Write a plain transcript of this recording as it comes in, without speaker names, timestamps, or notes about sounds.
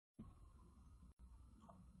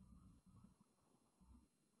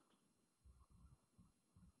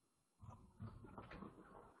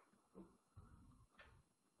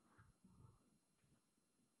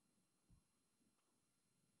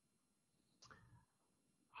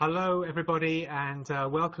Hello everybody, and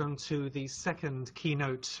welcome to the second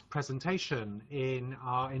keynote presentation in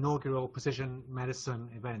our inaugural Precision Medicine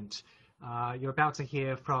event. You're about to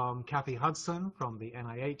hear from Kathy Hudson from the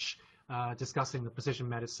NIH discussing the Precision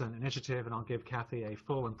Medicine Initiative, and I'll give Kathy a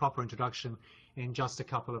full and proper introduction in just a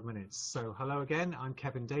couple of minutes. So hello again, I'm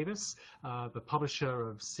Kevin Davis, the publisher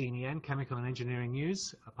of CNEN, Chemical and Engineering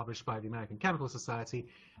News, published by the American Chemical Society,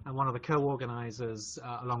 and one of the co-organizers,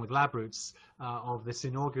 along with LabRoots, of this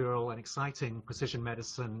inaugural and exciting Precision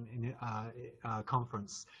Medicine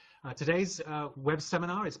conference. Today's web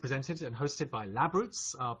seminar is presented and hosted by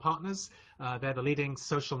LabRoots, our partners. They're the leading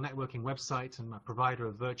social networking website and a provider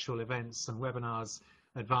of virtual events and webinars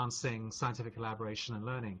advancing scientific collaboration and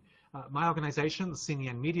learning. My organization, the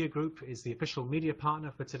CNEN Media Group, is the official media partner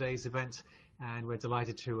for today's event, and we're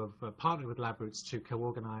delighted to have partnered with LabRoots to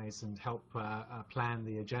co-organize and help plan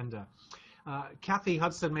the agenda. Kathy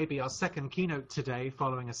Hudson may be our second keynote today,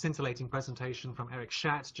 following a scintillating presentation from Eric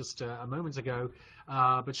Schatt just a moment ago,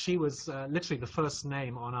 but she was literally the first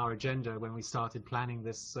name on our agenda when we started planning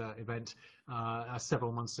this event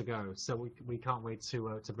several months ago, so we can't wait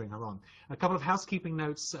to bring her on. A couple of housekeeping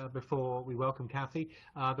notes before we welcome Kathy.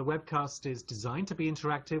 The webcast is designed to be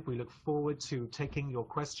interactive. We look forward to taking your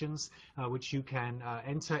questions, which you can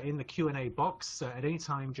enter in the Q&A box at any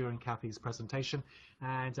time during Kathy's presentation,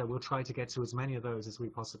 and we'll try to get to as many of those as we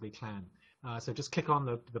possibly can. So just click on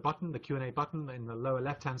the button, the Q&A button in the lower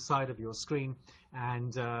left-hand side of your screen,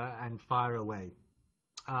 and fire away.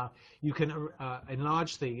 You can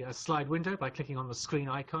enlarge the slide window by clicking on the screen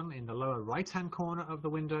icon in the lower right-hand corner of the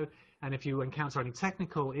window. And if you encounter any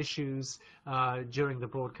technical issues during the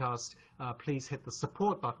broadcast, please hit the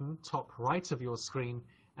support button top right of your screen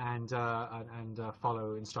and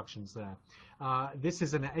follow instructions there. This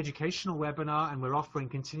is an educational webinar, and we're offering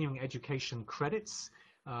continuing education credits.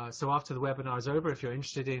 So after the webinar is over, if you're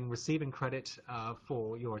interested in receiving credit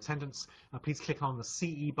for your attendance, please click on the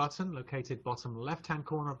CE button located bottom left-hand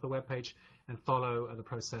corner of the webpage and follow the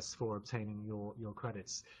process for obtaining your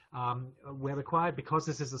credits. We're required, because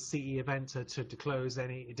this is a CE event, to disclose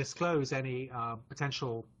any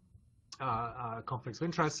potential conflicts of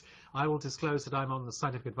interest. I will disclose that I'm on the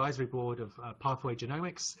Scientific Advisory Board of Pathway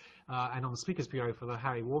Genomics and on the Speakers Bureau for the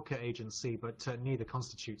Harry Walker Agency, but neither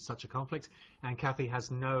constitutes such a conflict, and Kathy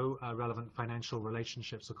has no relevant financial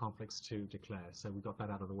relationships or conflicts to declare, so we got that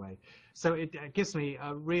out of the way. So it gives me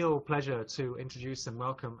a real pleasure to introduce and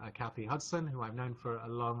welcome Kathy Hudson, who I've known for a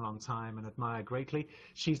long time and admire greatly.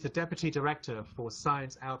 She's the Deputy Director for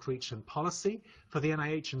Science Outreach and Policy for the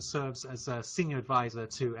NIH and serves as a Senior Advisor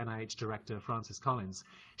to NIH Director Francis Collins.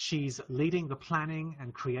 She's leading the planning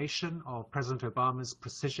and creation of President Obama's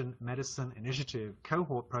Precision Medicine Initiative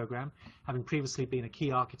Cohort Program, having previously been a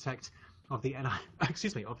key architect of the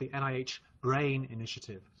NIH Brain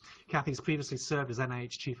Initiative. Kathy's previously served as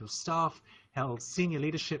NIH Chief of Staff, held senior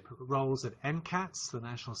leadership roles at NCATS, the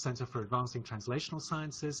National Center for Advancing Translational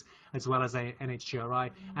Sciences, as well as NHGRI,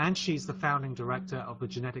 and she's the founding director of the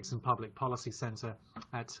Genetics and Public Policy Center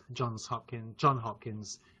at Johns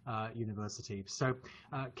Hopkins University. So,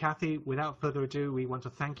 Kathy, without further ado, we want to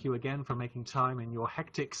thank you again for making time in your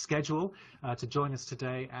hectic schedule to join us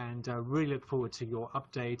today, and really look forward to your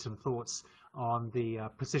update and thoughts on the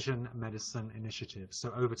Precision Medicine Initiative.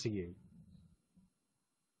 So over to you.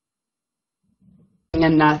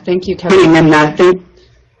 And thank you, Kevin. And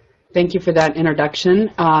thank you for that introduction.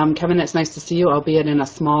 Kevin, it's nice to see you, albeit in a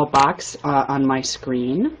small box on my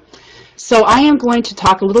screen. So I am going to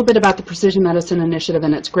talk a little bit about the Precision Medicine Initiative,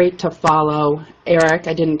 and it's great to follow Eric.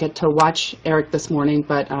 I didn't get to watch Eric this morning,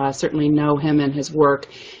 but certainly know him and his work,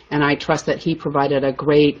 and I trust that he provided a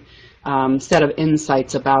great set of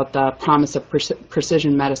insights about the promise of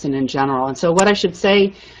precision medicine in general. And so what I should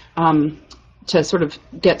say to sort of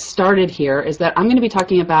get started here is that I'm going to be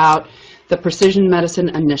talking about the Precision Medicine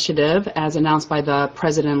Initiative as announced by the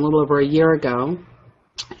President a little over a year ago.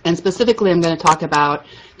 And specifically, I'm going to talk about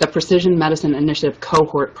the Precision Medicine Initiative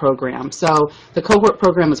Cohort Program. So the Cohort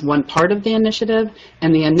Program is one part of the initiative,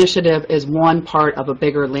 and the initiative is one part of a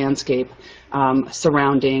bigger landscape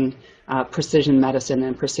surrounding precision medicine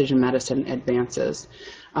and precision medicine advances.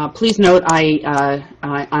 Please note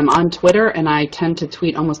I'm on Twitter, and I tend to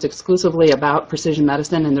tweet almost exclusively about precision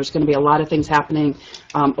medicine, and there's going to be a lot of things happening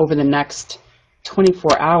over the next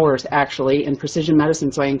 24 hours actually in precision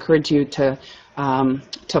medicine, so I encourage you to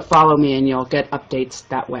follow me, and you'll get updates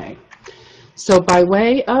that way. So by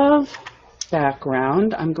way of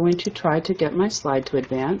background, I'm going to try to get my slide to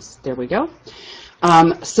advance. There we go.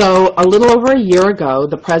 So a little over a year ago,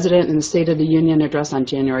 the President in the State of the Union address on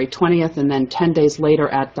January 20th, and then 10 days later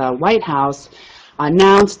at the White House,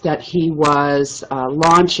 announced that he was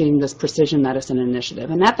launching this precision medicine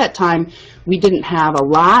initiative. And at that time, we didn't have a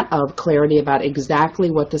lot of clarity about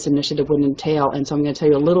exactly what this initiative would entail. And so I'm going to tell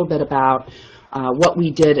you a little bit about what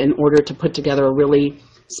we did in order to put together a really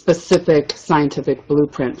specific scientific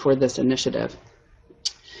blueprint for this initiative.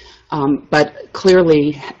 But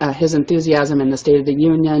clearly, his enthusiasm in the State of the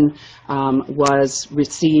Union was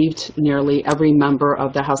received. Nearly every member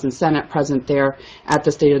of the House and Senate present there at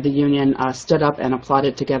the State of the Union stood up and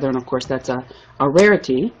applauded together, and of course that's a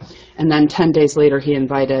rarity. And then 10 days later, he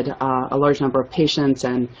invited a large number of patients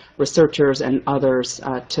and researchers and others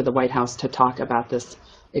to the White House to talk about this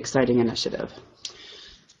exciting initiative.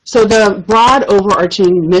 So the broad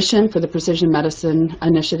overarching mission for the Precision Medicine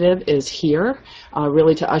Initiative is here,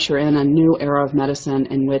 really to usher in a new era of medicine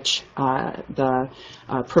in which the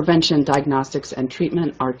prevention, diagnostics, and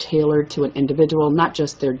treatment are tailored to an individual, not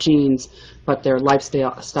just their genes, but their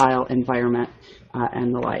lifestyle, environment,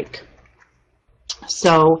 and the like.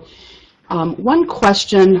 So one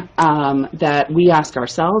question that we ask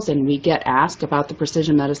ourselves and we get asked about the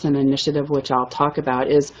Precision Medicine Initiative, which I'll talk about,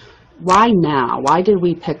 is why now? Why did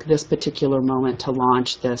we pick this particular moment to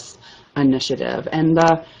launch this initiative? And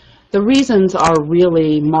the reasons are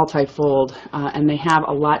really multifold, and they have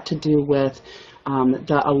a lot to do with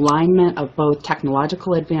the alignment of both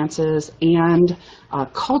technological advances and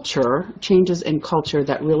culture, changes in culture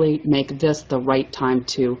that really make this the right time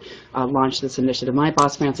to launch this initiative. My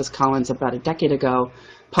boss, Francis Collins, about a decade ago,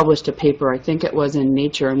 published a paper, I think it was in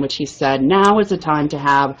Nature, in which he said, now is the time to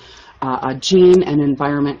have a gene and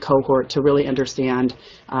environment cohort to really understand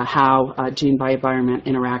how gene by environment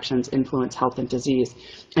interactions influence health and disease.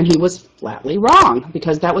 And he was flatly wrong,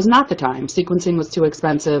 because that was not the time. Sequencing was too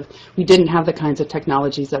expensive. We didn't have the kinds of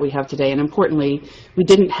technologies that we have today. And importantly, we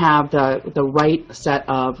didn't have the right set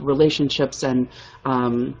of relationships and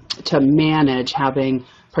to manage having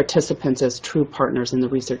participants as true partners in the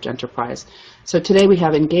research enterprise. So today we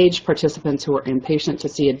have engaged participants who are impatient to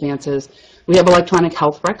see advances. We have electronic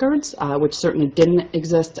health records, which certainly didn't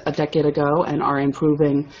exist a decade ago and are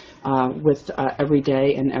improving with every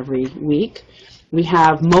day and every week. We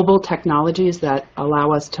have mobile technologies that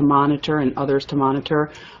allow us to monitor and others to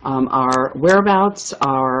monitor our whereabouts,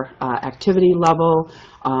 our activity level,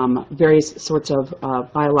 various sorts of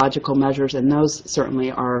biological measures, and those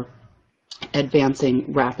certainly are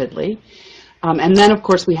advancing rapidly. And then, of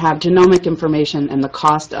course, we have genomic information and the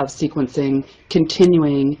cost of sequencing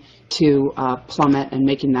continuing to plummet and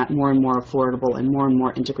making that more and more affordable and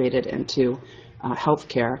more integrated into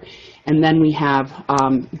healthcare. And then we have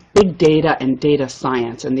big data and data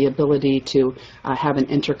science and the ability to have an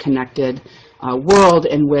interconnected world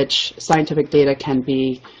in which scientific data can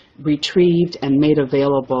be retrieved and made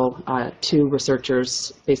available to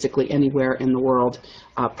researchers basically anywhere in the world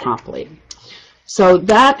promptly. So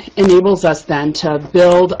that enables us then to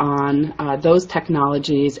build on those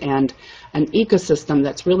technologies and an ecosystem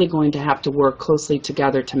that's really going to have to work closely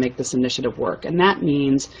together to make this initiative work. And that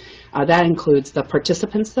means that includes the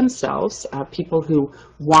participants themselves, people who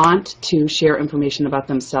want to share information about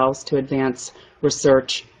themselves to advance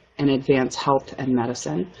research and advance health and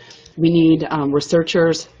medicine. We need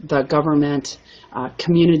researchers, the government,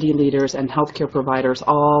 community leaders, and healthcare providers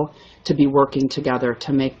all to be working together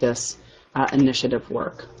to make this initiative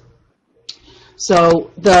work.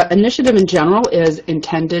 So the initiative in general is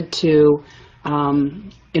intended to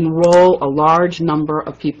enroll a large number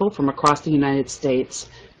of people from across the United States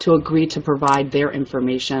to agree to provide their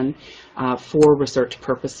information for research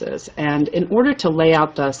purposes. And in order to lay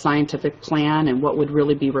out the scientific plan and what would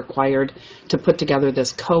really be required to put together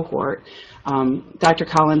this cohort, Dr.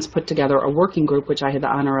 Collins put together a working group, which I had the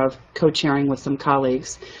honor of co-chairing with some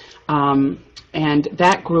colleagues. And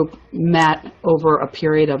that group met over a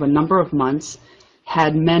period of a number of months,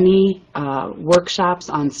 had many workshops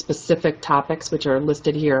on specific topics, which are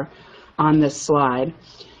listed here on this slide.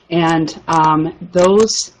 And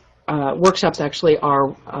those workshops actually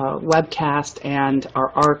are webcast and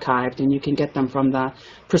are archived, and you can get them from the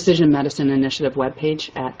Precision Medicine Initiative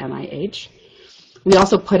webpage at NIH. We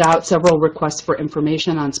also put out several requests for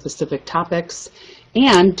information on specific topics.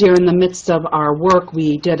 And during the midst of our work,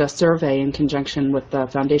 we did a survey in conjunction with the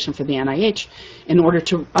Foundation for the NIH in order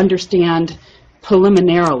to understand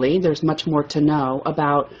preliminarily, there's much more to know,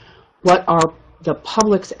 about what are the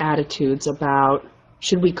public's attitudes about,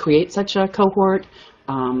 should we create such a cohort?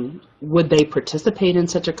 Would they participate in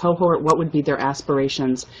such a cohort? What would be their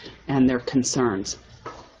aspirations and their concerns?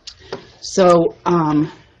 So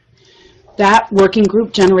That working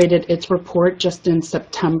group generated its report just in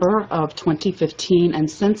September of 2015, and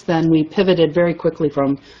since then we pivoted very quickly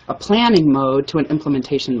from a planning mode to an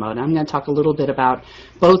implementation mode. I'm going to talk a little bit about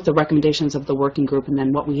both the recommendations of the working group and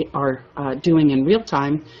then what we are doing in real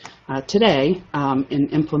time today in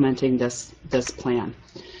implementing this plan.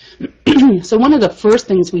 So one of the first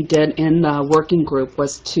things we did in the working group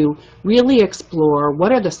was to really explore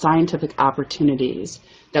what are the scientific opportunities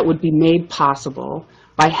that would be made possible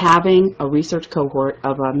by having a research cohort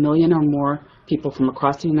of 1 million or more people from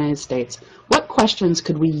across the United States. What questions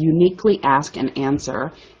could we uniquely ask and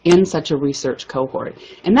answer in such a research cohort?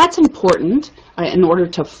 And that's important in order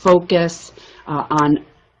to focus on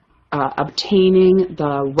obtaining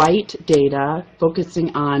the right data,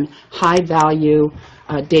 focusing on high-value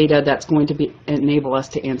data that's going to enable us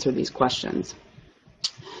to answer these questions.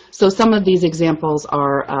 So some of these examples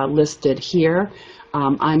are listed here.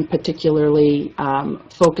 I'm particularly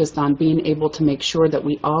focused on being able to make sure that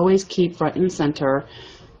we always keep front and center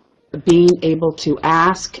being able to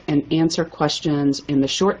ask and answer questions in the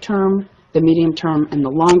short term, the medium term, and the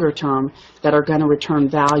longer term that are going to return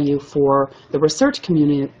value for the research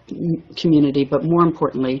community, but more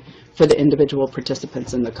importantly, for the individual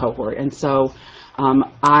participants in the cohort. And so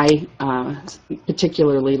I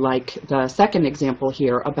particularly like the second example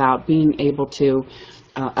here about being able to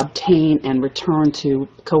obtain and return to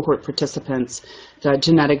cohort participants the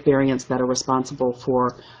genetic variants that are responsible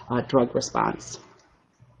for drug response.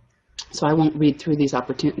 So I won't read through these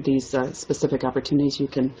specific opportunities. You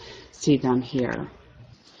can see them here.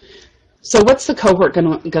 So what's the cohort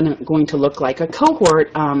going to look like? A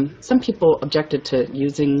cohort, some people objected to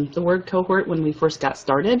using the word cohort when we first got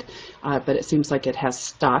started, but it seems like it has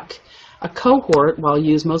stuck. A cohort, while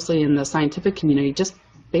used mostly in the scientific community, just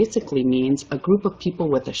basically means a group of people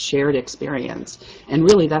with a shared experience. And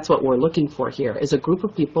really that's what we're looking for here, is a group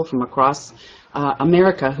of people from across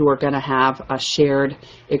America who are going to have a shared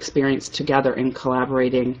experience together in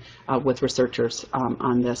collaborating with researchers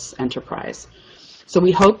on this enterprise. So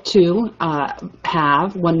we hope to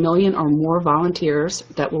have 1 million or more volunteers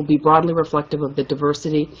that will be broadly reflective of the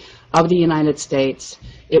diversity of the United States.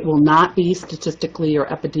 It will not be statistically or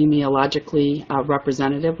epidemiologically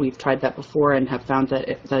representative. We've tried that before and have found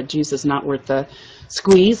that the juice is not worth the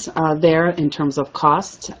squeeze there in terms of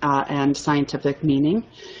cost and scientific meaning.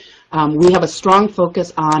 We have a strong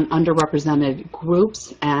focus on underrepresented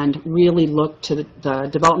groups and really look to the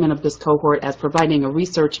development of this cohort as providing a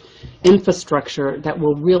research infrastructure that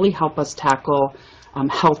will really help us tackle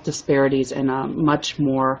health disparities in a much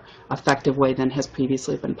more effective way than has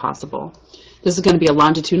previously been possible. This is going to be a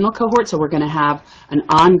longitudinal cohort, so we're going to have an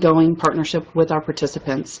ongoing partnership with our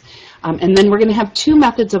participants. And then we're going to have 2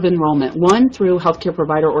 methods of enrollment, one through healthcare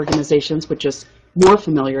provider organizations, which is more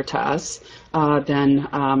familiar to us than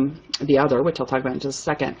the other, which I'll talk about in just a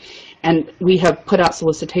second. And we have put out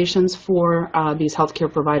solicitations for these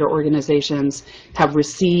healthcare provider organizations, have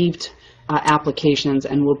received applications,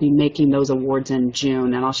 and we'll be making those awards in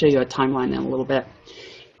June. And I'll show you a timeline in a little bit.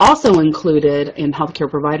 Also included in healthcare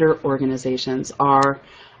provider organizations are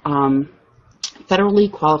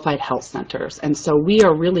federally qualified health centers. And so we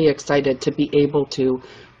are really excited to be able to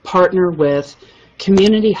partner with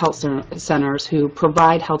community health centers who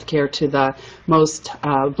provide health care to the most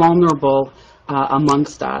vulnerable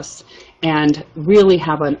amongst us and really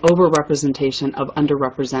have an overrepresentation of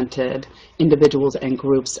underrepresented individuals and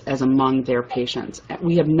groups as among their patients.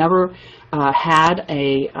 We have never had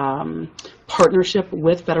a partnership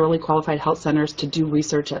with federally qualified health centers to do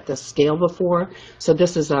research at this scale before, so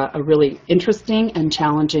this is a really interesting and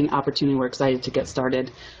challenging opportunity. We're excited to get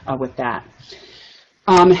started with that.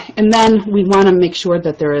 And then we want to make sure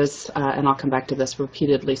that there is, and I'll come back to this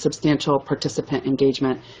repeatedly, substantial participant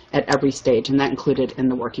engagement at every stage, and that included in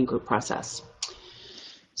the working group process.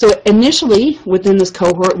 So initially, within this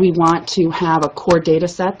cohort, we want to have a core data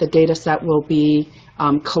set. The data set will be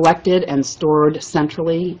collected and stored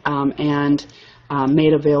centrally and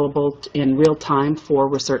made available in real time for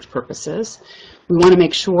research purposes. We want to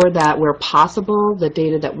make sure that where possible, the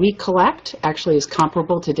data that we collect actually is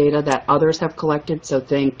comparable to data that others have collected. So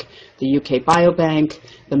think the UK Biobank,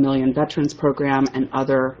 the Million Veterans Program, and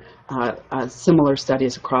other similar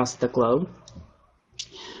studies across the globe.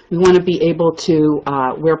 We want to be able to,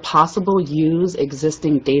 where possible, use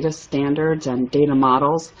existing data standards and data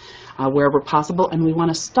models wherever possible. And we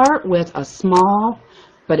want to start with a small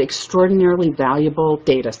but extraordinarily valuable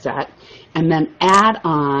data set, and then add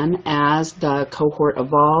on as the cohort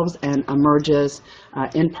evolves and emerges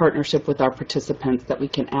in partnership with our participants, that we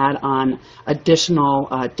can add on additional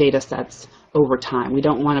data sets over time. We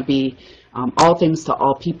don't want to be all things to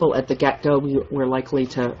all people at the get-go, we're likely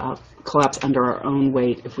to collapse under our own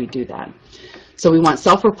weight if we do that. So we want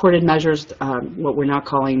self-reported measures, what we're now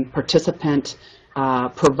calling participant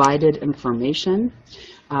provided information,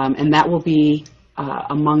 and that will be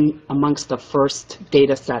amongst the first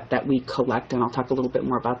data set that we collect, and I'll talk a little bit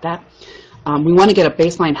more about that. We want to get a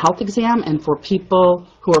baseline health exam, and for people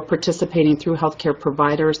who are participating through healthcare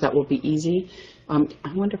providers, that will be easy. I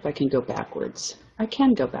wonder if I can go backwards. I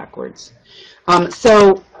can go backwards.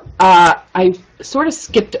 I sort of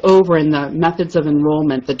skipped over in the methods of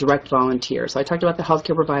enrollment the direct volunteer. So I talked about the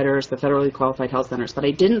healthcare providers, the federally qualified health centers, but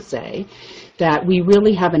I didn't say that we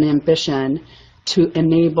really have an ambition to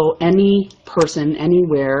enable any person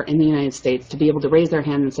anywhere in the United States to be able to raise their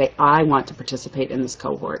hand and say, I want to participate in this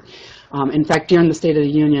cohort. In fact, during the State of the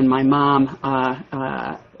Union, my mom,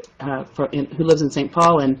 who lives in St.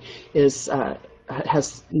 Paul and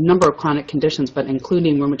has a number of chronic conditions, but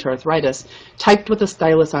including rheumatoid arthritis, typed with a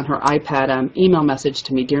stylus on her iPad an email message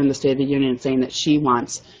to me during the State of the Union saying that she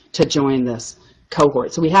wants to join this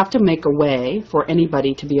cohort. So we have to make a way for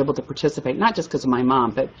anybody to be able to participate, not just because of my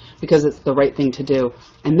mom, but because it's the right thing to do.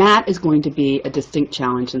 And that is going to be a distinct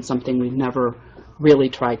challenge and something we've never really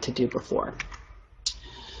tried to do before.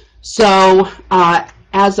 So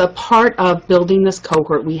as a part of building this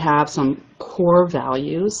cohort, we have some core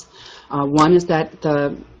values. One is that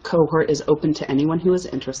the cohort is open to anyone who is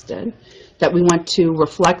interested, that we want to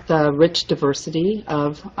reflect the rich diversity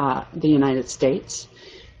of the United States,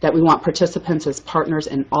 that we want participants as partners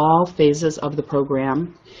in all phases of the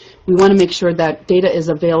program. We want to make sure that data is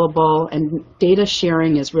available, and data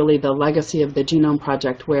sharing is really the legacy of the Genome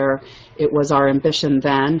Project, where it was our ambition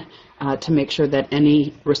then to make sure that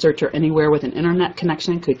any researcher anywhere with an internet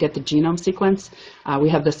connection could get the genome sequence. We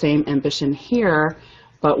have the same ambition here,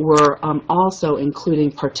 but we're also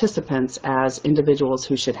including participants as individuals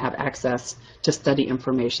who should have access to study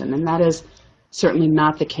information. And that is certainly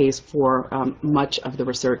not the case for much of the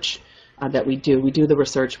research that we do. We do the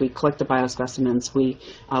research, we collect the biospecimens, we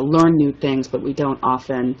learn new things, but we don't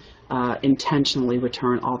often intentionally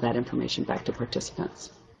return all that information back to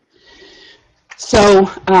participants. So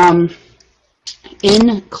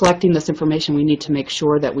in collecting this information, we need to make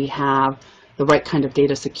sure that we have the right kind of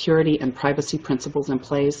data security and privacy principles in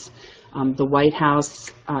place. The White House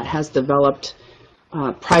has developed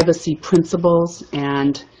privacy principles,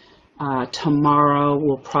 and tomorrow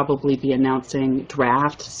we'll probably be announcing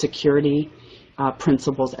draft security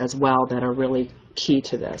principles as well that are really key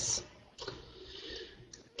to this.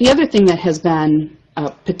 The other thing that has been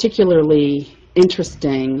particularly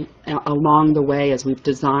interesting along the way as we've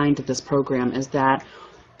designed this program is that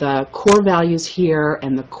the core values here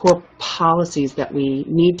and the core policies that we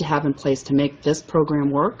need to have in place to make this program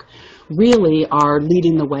work really are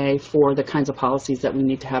leading the way for the kinds of policies that we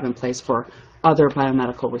need to have in place for other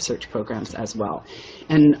biomedical research programs as well.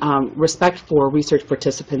 And respect for research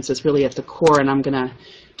participants is really at the core, and I'm going to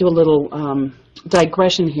do a little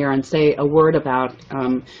digression here and say a word about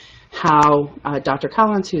how Dr.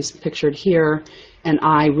 Collins, who's pictured here, and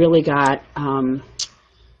I really got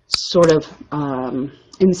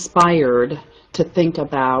inspired to think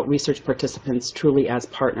about research participants truly as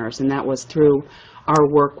partners, and that was through our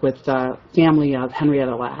work with the family of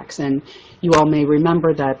Henrietta Lacks. And you all may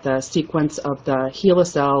remember that the sequence of the HeLa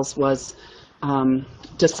cells was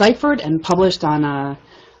deciphered and published on a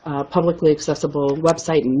publicly accessible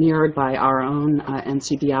website and mirrored by our own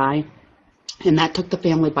NCBI. And that took the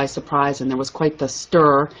family by surprise, and there was quite the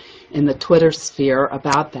stir in the Twitter sphere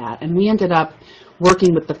about that. And we ended up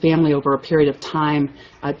working with the family over a period of time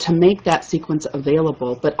to make that sequence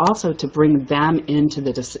available, but also to bring them into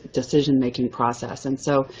the decision-making process. And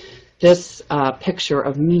so this picture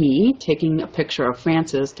of me taking a picture of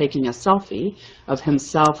Francis taking a selfie of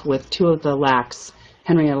himself with two of the Lacks,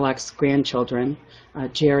 Henrietta Lacks' grandchildren,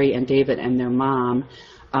 Jerry and David and their mom,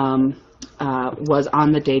 was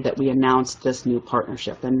on the day that we announced this new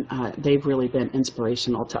partnership. And they've really been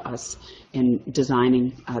inspirational to us in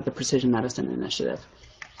designing the Precision Medicine Initiative.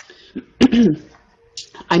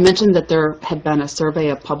 I mentioned that there had been a survey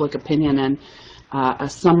of public opinion, and a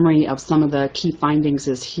summary of some of the key findings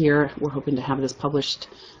is here. We're hoping to have this published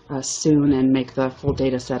soon and make the full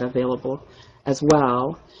data set available as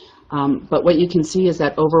well. But what you can see is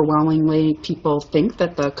that overwhelmingly people think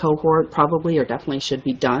that the cohort probably or definitely should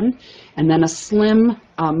be done, and then a slim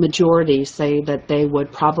majority say that they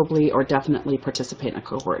would probably or definitely participate in a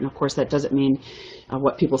cohort. And of course that doesn't mean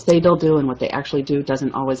what people say they'll do and what they actually do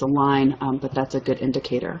doesn't always align, but that's a good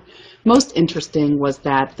indicator. Most interesting was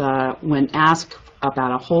that when asked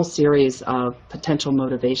about a whole series of potential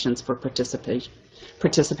motivations for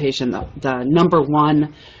participation. The number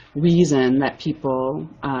one reason that people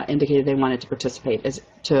indicated they wanted to participate is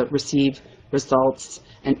to receive results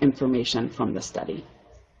and information from the study.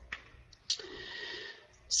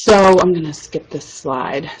 So I'm going to skip this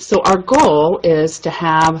slide. So our goal is to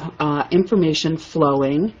have information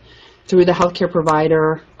flowing through the healthcare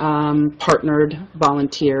provider partnered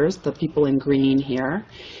volunteers, the people in green here,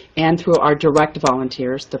 and through our direct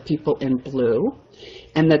volunteers, the people in blue,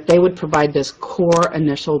 and that they would provide this core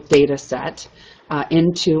initial data set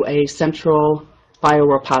into a central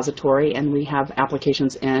biorepository, and we have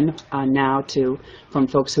applications in now from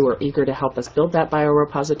folks who are eager to help us build that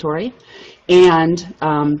biorepository, and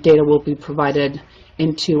data will be provided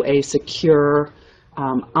into a secure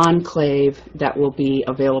enclave that will be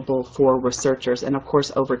available for researchers, and of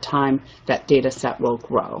course over time that data set will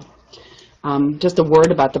grow. Just a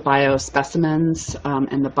word about the biospecimens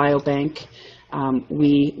and the biobank.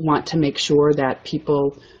 We want to make sure that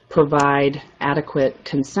people provide adequate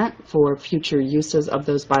consent for future uses of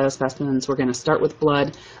those biospecimens. We're going to start with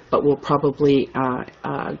blood, but we'll probably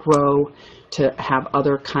grow to have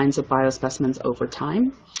other kinds of biospecimens over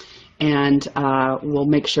time. And we'll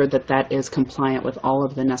make sure that that is compliant with all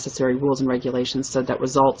of the necessary rules and regulations so that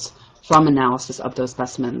results from analysis of those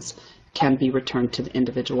specimens can be returned to the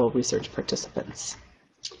individual research participants.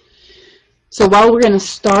 So while we're going to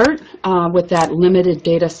start with that limited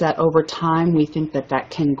data set over time, we think that that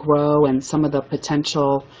can grow, and some of the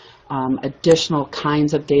potential additional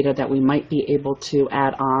kinds of data that we might be able to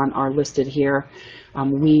add on are listed here.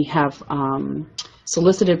 We have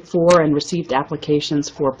solicited for and received applications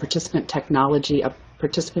for participant technology, a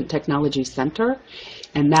participant technology center,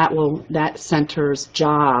 and that center's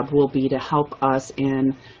job will be to help us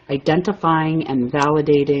in identifying and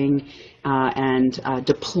validating and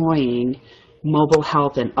deploying mobile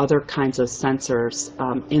health and other kinds of sensors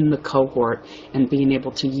in the cohort, and being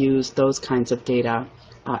able to use those kinds of data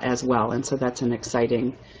as well. And so that's an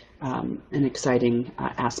exciting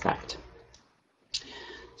aspect.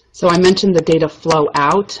 So I mentioned the data flow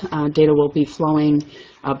out. Data will be flowing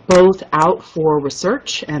both out for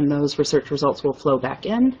research, and those research results will flow back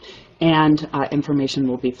in, and information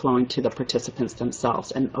will be flowing to the participants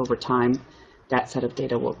themselves, and over time that set of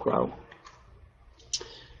data will grow.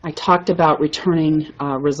 I talked about returning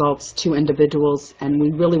results to individuals, and we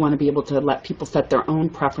really want to be able to let people set their own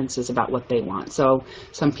preferences about what they want. So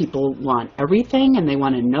some people want everything and they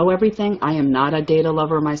want to know everything. I am not a data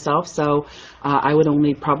lover myself, so I would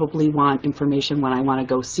only probably want information when I want to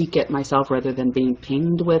go seek it myself rather than being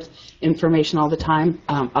pinged with information all the time.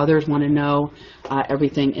 Others want to know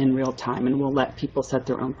everything in real time, and we'll let people set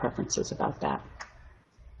their own preferences about that.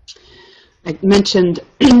 I mentioned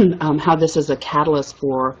how this is a catalyst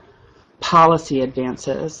for policy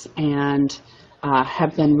advances, and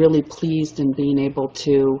have been really pleased in being able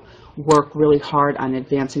to work really hard on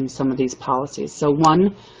advancing some of these policies. So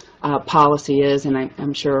one policy is, and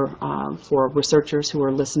I'm sure for researchers who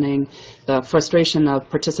are listening, the frustration of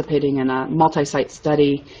participating in a multi-site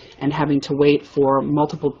study and having to wait for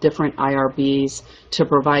multiple different IRBs to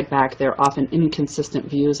provide back their often inconsistent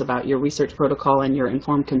views about your research protocol and your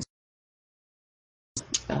informed consent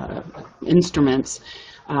instruments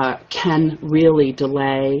can really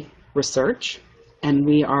delay research, and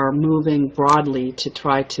we are moving broadly to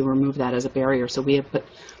try to remove that as a barrier. So we have put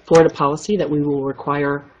forward a policy that we will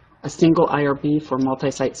require a single IRB for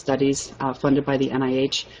multi-site studies funded by the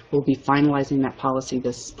NIH. We'll be finalizing that policy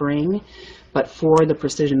this spring, but for the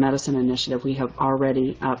Precision Medicine Initiative, we have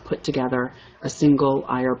already put together a single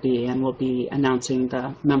IRB, and we'll be announcing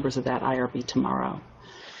the members of that IRB tomorrow.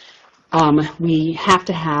 We have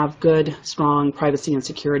to have good, strong privacy and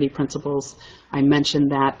security principles. I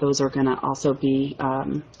mentioned that those are going to also be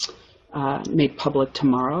made public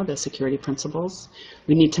tomorrow, the security principles.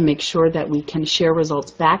 We need to make sure that we can share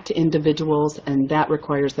results back to individuals, and that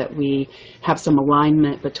requires that we have some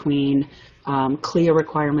alignment between CLIA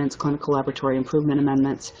requirements, clinical laboratory improvement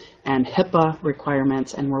amendments, and HIPAA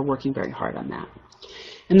requirements, and we're working very hard on that.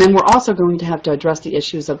 And then we're also going to have to address the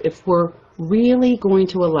issues of if we're really going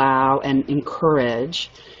to allow and encourage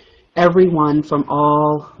everyone from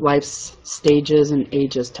all life's stages and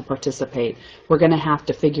ages to participate, we're going to have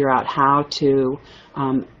to figure out how to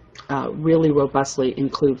really robustly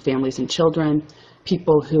include families and children,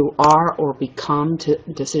 people who are or become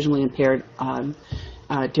decisionally impaired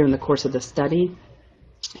during the course of the study,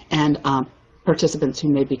 and participants who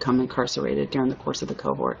may become incarcerated during the course of the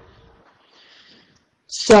cohort.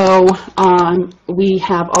 So we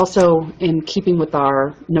have also, in keeping with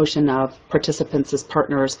our notion of participants as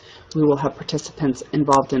partners, we will have participants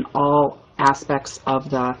involved in all aspects of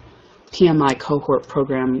the PMI Cohort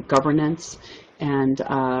Program governance, and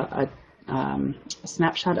a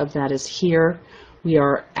snapshot of that is here. We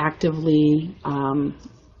are actively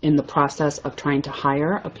in the process of trying to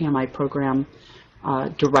hire a PMI program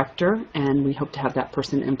director, and we hope to have that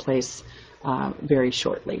person in place very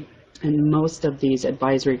shortly. And most of these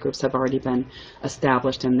advisory groups have already been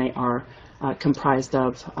established, and they are comprised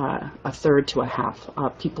of a third to a half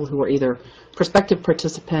people who are either prospective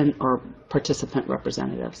participant or participant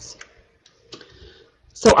representatives.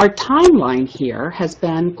 So our timeline here has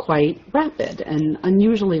been quite rapid, and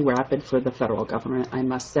unusually rapid for the federal government, I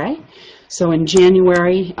must say. So in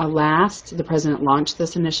January last, the President launched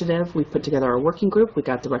this initiative. We put together a working group. We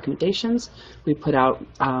got the recommendations. We put out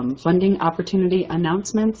funding opportunity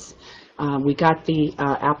announcements. We got the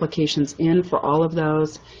applications in for all of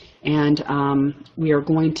those, and we are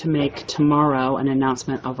going to make tomorrow an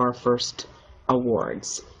announcement of our first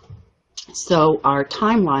awards. So our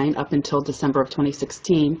timeline up until December of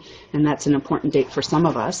 2016, and that's an important date for some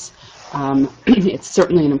of us. It's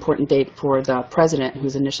certainly an important date for the President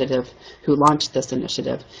who launched this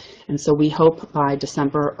initiative. And so we hope by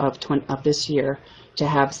December of this year to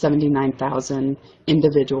have 79,000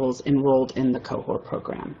 individuals enrolled in the cohort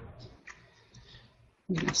program.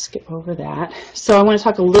 I'm going to skip over that. So I want to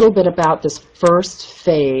talk a little bit about this first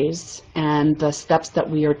phase and the steps that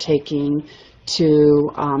we are taking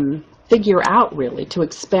to figure out, really, to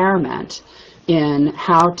experiment in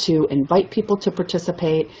how to invite people to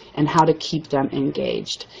participate and how to keep them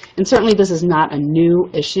engaged. And certainly this is not a new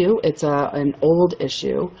issue, it's an old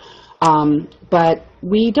issue, but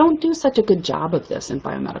we don't do such a good job of this in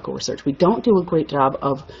biomedical research. We don't do a great job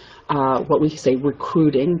of what we say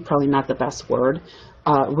recruiting, probably not the best word,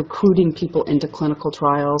 recruiting people into clinical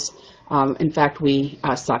trials. In fact, we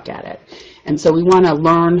suck at it. And so we want to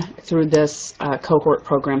learn through this cohort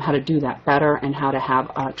program how to do that better and how to have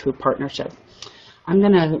a true partnership. I'm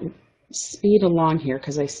going to speed along here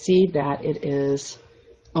because I see that it is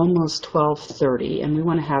almost 12:30 and we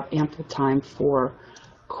want to have ample time for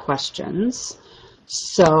questions.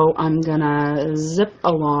 So I'm going to zip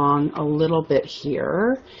along a little bit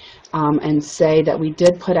here and say that we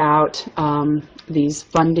did put out these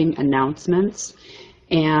funding announcements,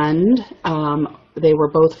 and they were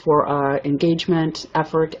both for an engagement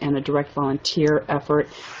effort and a direct volunteer effort.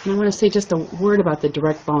 And I want to say just a word about the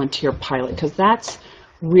direct volunteer pilot, because that's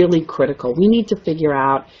really critical. We need to figure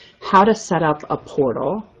out how to set up a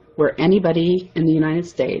portal where anybody in the United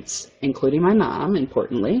States, including my mom,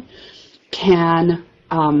 importantly, can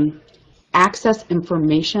access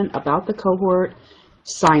information about the cohort,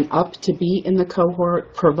 sign up to be in the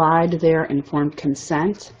cohort, provide their informed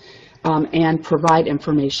consent, and provide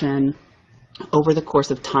information over the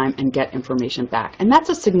course of time and get information back. And that's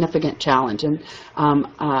a significant challenge. And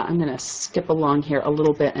I'm going to skip along here a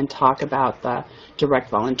little bit and talk about the direct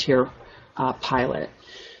volunteer pilot.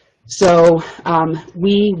 So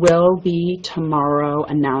we will be tomorrow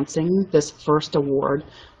announcing this first award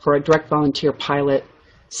for a direct volunteer pilot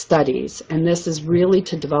studies. And this is really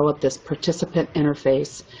to develop this participant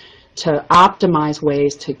interface to optimize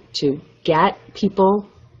ways to get people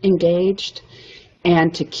engaged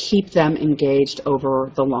and to keep them engaged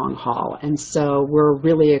over the long haul. And so we're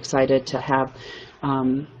really excited to have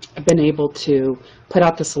been able to put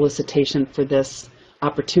out the solicitation for this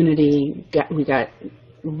opportunity. We got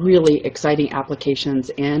really exciting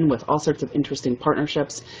applications in with all sorts of interesting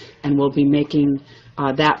partnerships, and we'll be making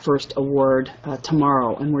that first award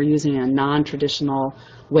tomorrow. And we're using a non-traditional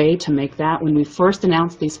way to make that. When we first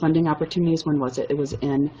announced these funding opportunities, when was it? It was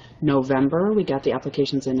in November. We got the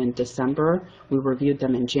applications in December. We reviewed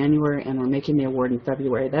them in January, and we're making the award in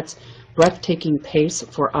February. That's breathtaking pace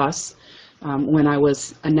for us. When I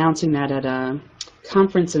was announcing that at a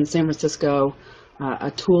conference in San Francisco,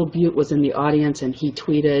 Atul Butte was in the audience, and he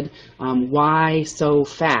tweeted, "Why so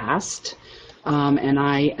fast?" And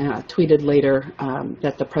I tweeted later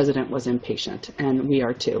that the President was impatient, and we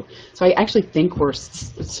are too. So I actually think we're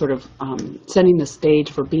sort of setting the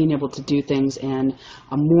stage for being able to do things in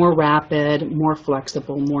a more rapid, more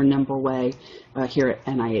flexible, more nimble way here at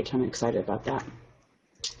NIH. I'm excited about that.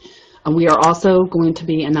 We are also going to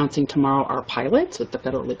be announcing tomorrow our pilots with the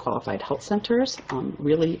federally qualified health centers.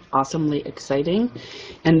 Really awesomely exciting.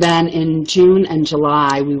 And then in June and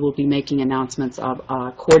July, we will be making announcements of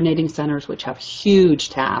coordinating centers, which have huge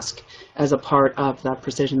tasks as a part of the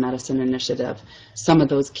Precision Medicine Initiative. Some of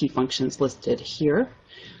those key functions listed here.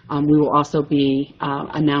 We will also be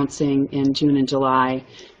announcing in June and July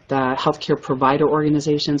the healthcare provider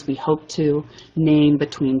organizations. We hope to name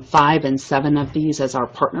between 5 and 7 of these as our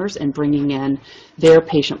partners in bringing in their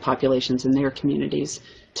patient populations in their communities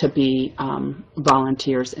to be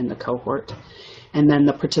volunteers in the cohort. and then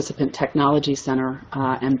the Participant Technology Center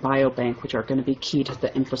and Biobank, which are going to be key to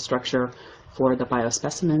the infrastructure for the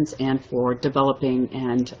biospecimens and for developing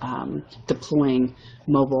and deploying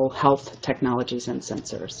mobile health technologies and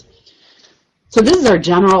sensors. So this is our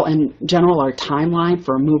our timeline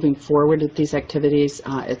for moving forward with these activities.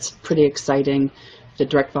 It's pretty exciting. The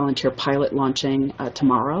direct volunteer pilot launching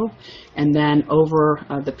tomorrow, and then over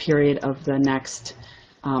the period of the next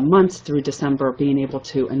months through December, being able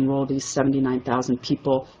to enroll these 79,000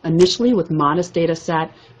 people, initially with modest data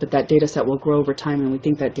set, but that data set will grow over time, and we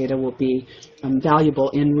think that data will be valuable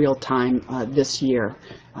in real time this year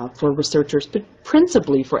for researchers, but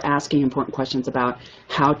principally for asking important questions about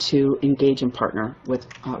how to engage and partner with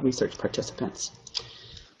research participants.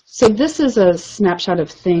 So this is a snapshot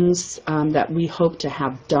of things that we hope to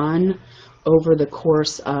have done over the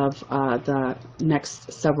course of the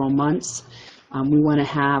next several months. We want to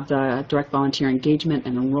have the direct volunteer engagement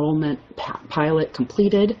and enrollment pilot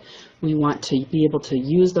completed. We want to be able to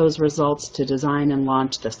use those results to design and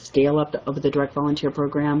launch the scale-up of the direct volunteer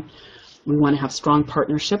program. We want to have strong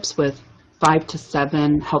partnerships with 5 to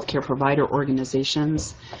 7 healthcare provider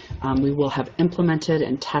organizations. We will have implemented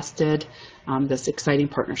and tested this exciting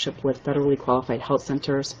partnership with federally qualified health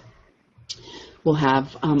centers. We'll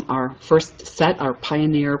have our first set, our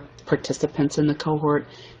pioneer participants in the cohort,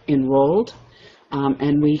 enrolled.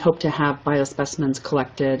 And we hope to have biospecimens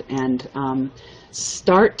collected and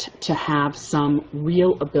start to have some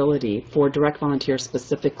real ability for direct volunteers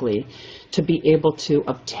specifically to be able to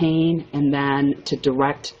obtain and then to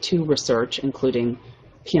direct to research, including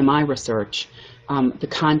PMI research, the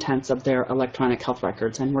contents of their electronic health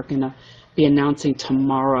records. And we're going to be announcing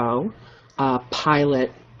tomorrow a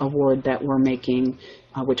pilot award that we're making,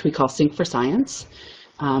 which we call Sync for Science,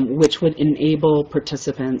 which would enable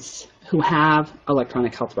participants who have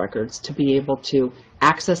electronic health records to be able to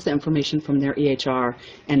access the information from their EHR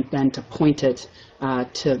and then to point it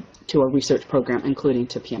to a research program, including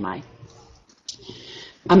to PMI.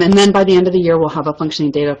 And then by the end of the year, we'll have a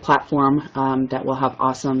functioning data platform that will have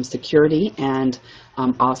awesome security and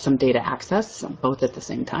awesome data access, both at the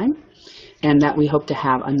same time, and that we hope to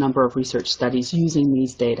have a number of research studies using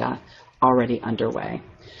these data already underway.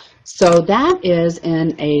 So that is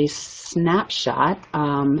in a snapshot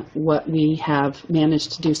what we have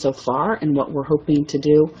managed to do so far and what we're hoping to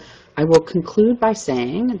do. I will conclude by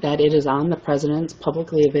saying that it is on the President's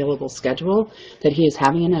publicly available schedule that he is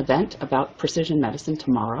having an event about precision medicine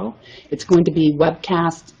tomorrow. It's going to be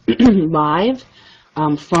webcast live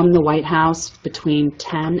from the White House between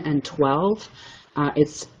 10 and 12.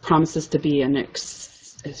 It promises to be an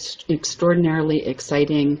extraordinarily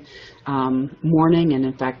exciting morning and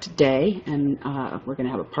in fact day, and we're going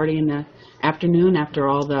to have a party in the afternoon after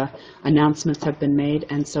all the announcements have been made,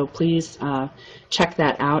 and so please check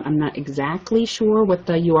that out. I'm not exactly sure what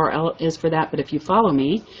the URL is for that, but if you follow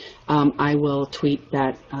me, I will tweet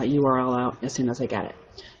that URL out as soon as I get it.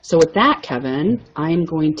 So with that, Kevin, I'm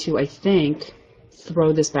going to, I think,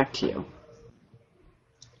 throw this back to you.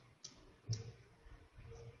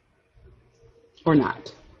 Or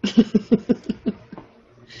not.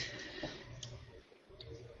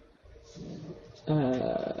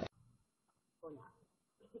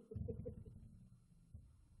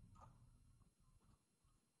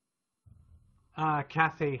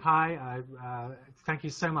 Kathy, hi. Thank you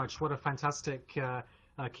so much. What a fantastic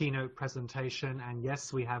keynote presentation. And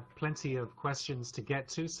yes, we have plenty of questions to get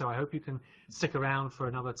to, so I hope you can stick around for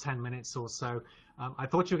another 10 minutes or so. I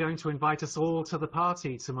thought you were going to invite us all to the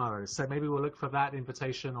party tomorrow, so maybe we'll look for that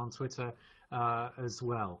invitation on Twitter as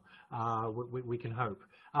well. We can hope.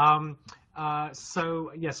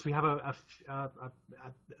 So yes, we have a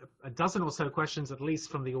dozen or so questions at least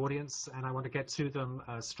from the audience, and I want to get to them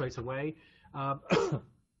straight away.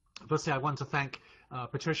 Firstly, I want to thank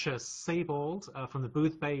Patricia Sabald from the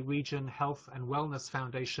Booth Bay Region Health and Wellness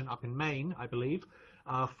Foundation up in Maine, I believe,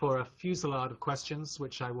 for a fusillade of questions,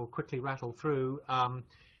 which I will quickly rattle through.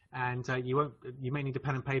 And you may need a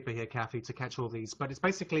pen and paper here, Kathy, to catch all these. But it's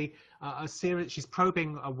basically a series. She's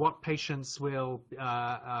probing what patients will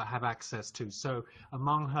have access to. So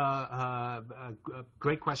among her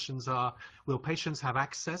great questions are: will patients have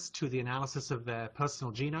access to the analysis of their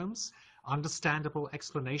personal genomes? Understandable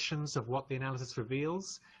explanations of what the analysis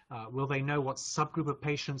reveals? Will they know what subgroup of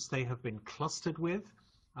patients they have been clustered with?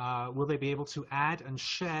 Will they be able to add and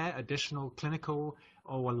share additional clinical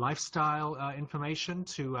or lifestyle information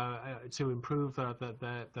to improve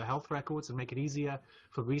the health records and make it easier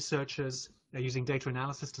for researchers using data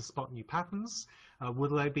analysis to spot new patterns?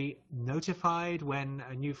 Will they be notified when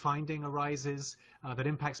a new finding arises that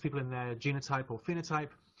impacts people in their genotype or phenotype?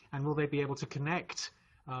 And will they be able to connect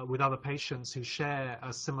with other patients who share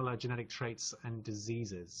similar genetic traits and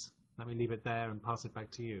diseases? Let me leave it there and pass it back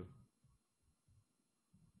to you.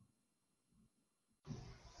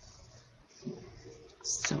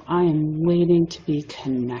 So I am waiting to be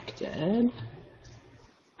connected.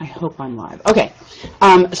 I hope I'm live. Okay,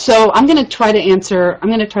 so I'm going to try to answer.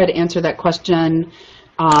 That question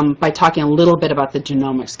by talking a little bit about the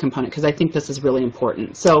genomics component, because I think this is really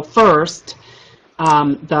important. So first,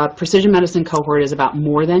 the precision medicine cohort is about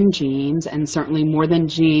more than genes, and certainly more than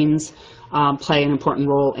genes play an important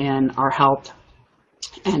role in our health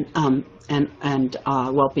and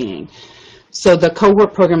well-being. So the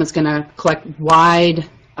cohort program is going to collect wide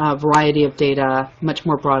variety of data, much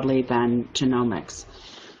more broadly than genomics.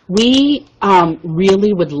 We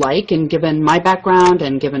really would like, and given my background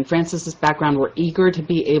and given Francis's background, we're eager to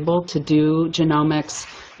be able to do genomics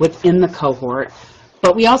within the cohort.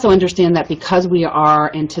 But we also understand that because we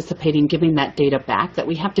are anticipating giving that data back, that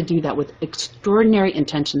we have to do that with extraordinary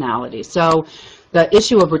intentionality. So the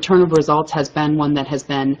issue of return of results has been one that has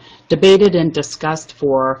been debated and discussed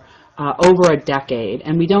for over a decade.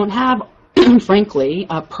 And we don't have, frankly,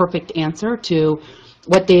 a perfect answer to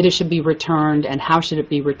what data should be returned and how should it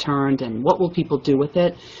be returned and what will people do with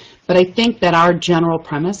it. But I think that our general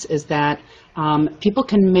premise is that people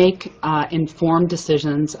can make informed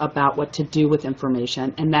decisions about what to do with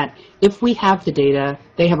information, and that if we have the data,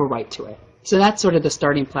 they have a right to it. So that's sort of the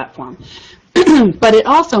starting platform. But it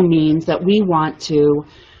also means that we want to,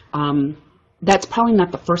 that's probably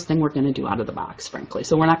not the first thing we're going to do out of the box, frankly.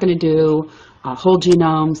 So we're not going to do whole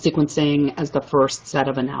genome sequencing as the first set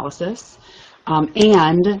of analysis.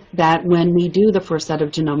 And that when we do the first set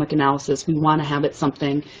of genomic analysis, we want to have it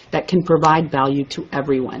something that can provide value to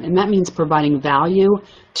everyone. And that means providing value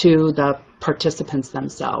to the participants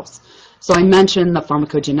themselves. So I mentioned the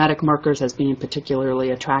pharmacogenetic markers as being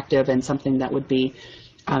particularly attractive and something that would be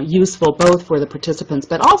useful both for the participants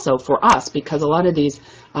but also for us, because a lot of these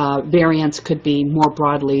variants could be more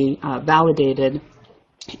broadly validated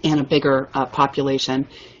in a bigger population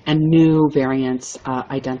and new variants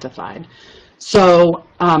identified. So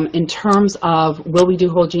in terms of will we do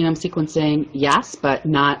whole genome sequencing? Yes, but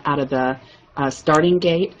not out of the starting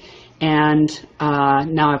gate. And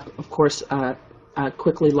now I've, of course,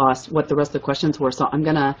 quickly lost what the rest of the questions were. So I'm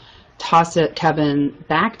going to toss it, Kevin,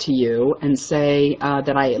 back to you and say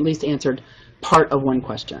that I at least answered part of one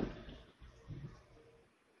question.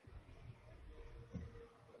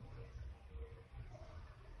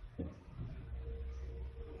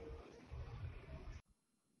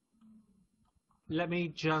 Let me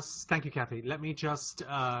just, thank you, Kathy. Let me just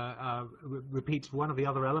repeat one of the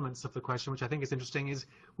other elements of the question, which I think is interesting, is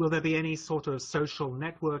will there be any sort of social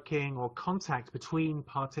networking or contact between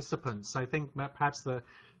participants? I think perhaps the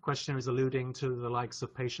questioner is alluding to the likes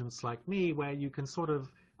of patients like me, where you can sort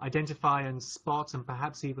of identify and spot and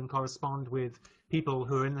perhaps even correspond with people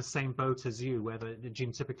who are in the same boat as you, whether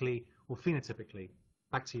genotypically or phenotypically.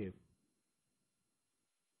 Back to you.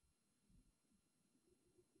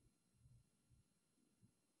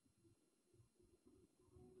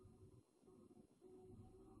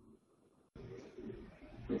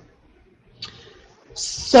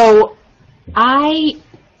 So I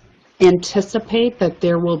anticipate that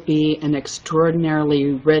there will be an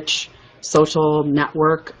extraordinarily rich social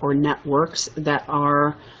network or networks that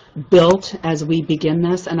are built as we begin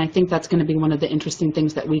this, and I think that's going to be one of the interesting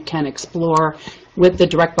things that we can explore with the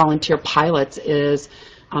direct volunteer pilots is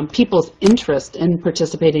people's interest in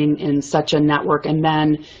participating in such a network, and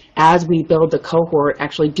then as we build the cohort,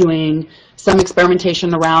 actually doing some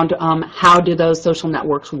experimentation around how do those social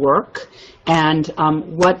networks work, and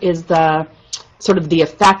what is the sort of the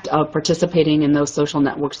effect of participating in those social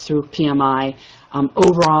networks through PMI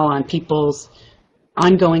overall on people's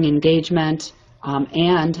ongoing engagement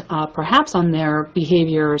and perhaps on their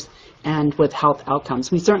behaviors and with health outcomes.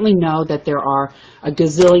 We certainly know that there are a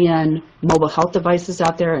gazillion mobile health devices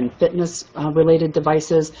out there and fitness related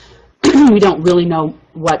devices. We don't really know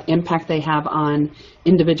what impact they have on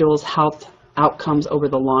individuals' health outcomes over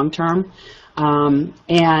the long term.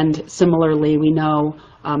 And similarly, we know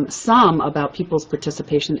some about people's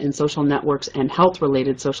participation in social networks and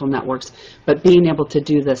health-related social networks, but being able to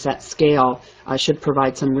do this at scale should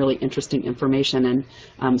provide some really interesting information.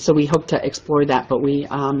 And so we hope to explore that, but we're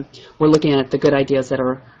looking at the good ideas that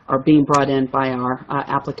are being brought in by our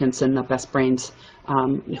applicants and the best brains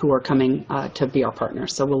who are coming to be our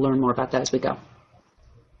partners. So we'll learn more about that as we go.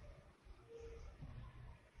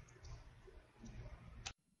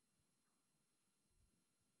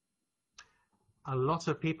 A lot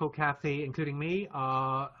of people, Kathy, including me,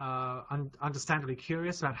 are understandably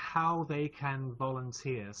curious about how they can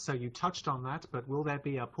volunteer. So you touched on that, but will there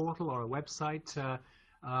be a portal or a website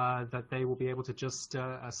that they will be able to just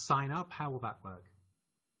sign up? How will that work?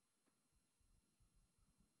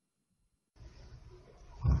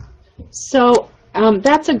 So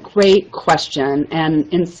that's a great question,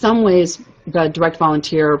 and in some ways the direct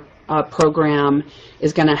volunteer program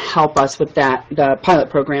is going to help us with that. The pilot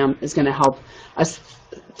program is going to help us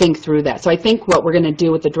think through that. So I think what we're going to do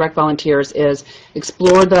with the direct volunteers is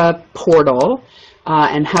explore the portal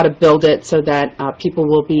and how to build it so that people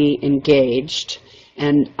will be engaged,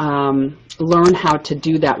 and learn how to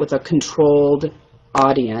do that with a controlled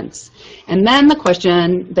audience. And then the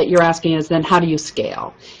question that you're asking is then how do you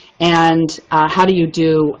scale? And how do you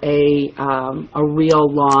do a real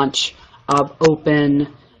launch of open,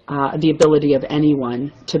 the ability of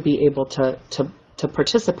anyone to be able to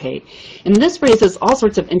participate? And this raises all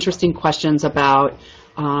sorts of interesting questions about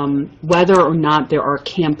whether or not there are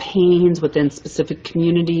campaigns within specific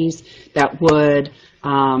communities that would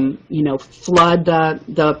flood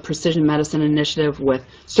the precision medicine initiative with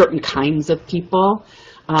certain kinds of people.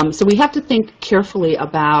 So we have to think carefully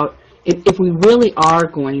about if we really are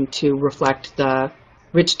going to reflect the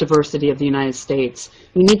rich diversity of the United States,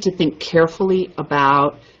 we need to think carefully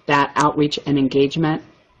about that outreach and engagement.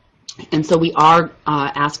 And so we are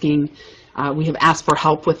we have asked for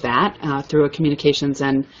help with that through a communications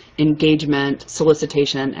and engagement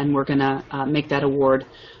solicitation, and we're going to make that award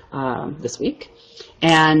this week.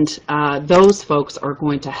 And those folks are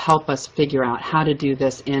going to help us figure out how to do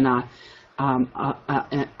this in a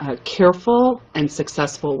careful and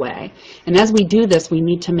successful way. And as we do this, we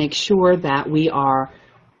need to make sure that we are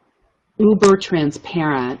uber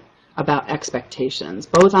transparent about expectations,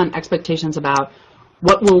 both on expectations about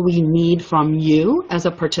what will we need from you as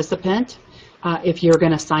a participant if you're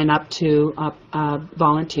going to sign up to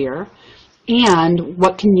volunteer, and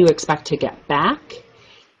what can you expect to get back,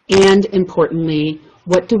 and importantly,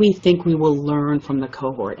 what do we think we will learn from the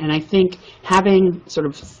cohort. And I think having sort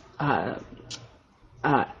of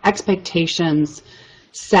expectations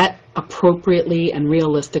set appropriately and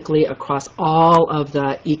realistically across all of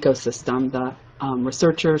the ecosystem, the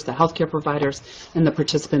researchers, the healthcare providers, and the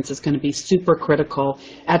participants is going to be super critical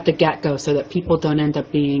at the get-go so that people don't end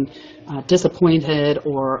up being disappointed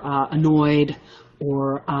or annoyed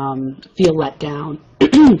or feel let down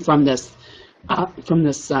from this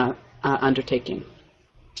undertaking.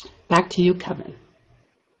 Back to you, Kevin.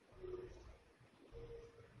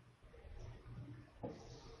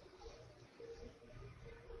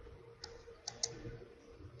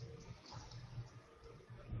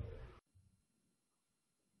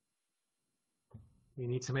 You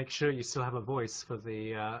need to make sure you still have a voice for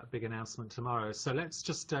the big announcement tomorrow. So let's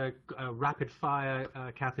just rapid fire,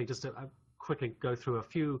 Kathy, just to quickly go through a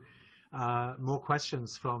few more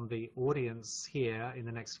questions from the audience here in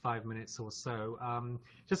the next 5 minutes or so.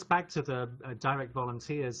 Just back to the direct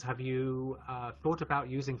volunteers, have you thought about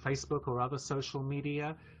using Facebook or other social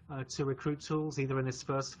media to recruit tools, either in this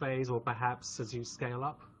first phase or perhaps as you scale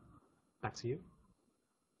up? Back to you.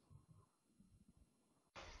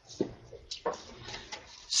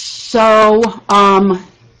 So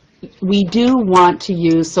we do want to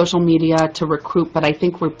use social media to recruit, but I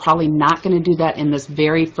think we're probably not going to do that in this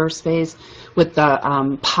very first phase with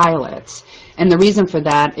the pilots. And the reason for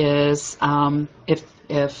that is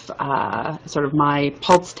if sort of my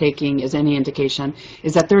pulse taking is any indication,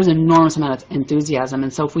 is that there's an enormous amount of enthusiasm.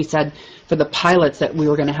 And so if we said for the pilots that we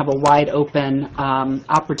were going to have a wide open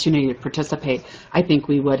opportunity to participate, I think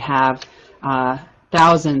we would have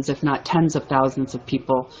thousands, if not tens of thousands of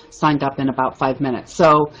people signed up in about 5 minutes.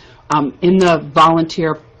 So in the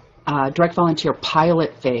direct volunteer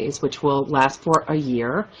pilot phase, which will last for a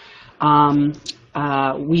year,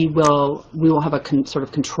 we will have a sort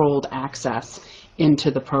of controlled access into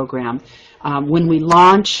the program. When we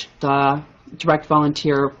launch the direct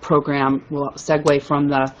volunteer program, we'll segue from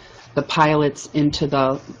the pilots into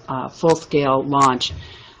the full-scale launch.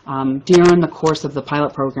 During the course of the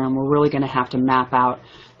pilot program, we're really going to have to map out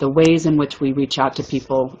the ways in which we reach out to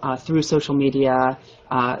people through social media,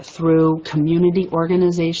 through community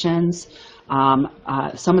organizations.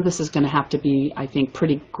 Some of this is going to have to be, I think,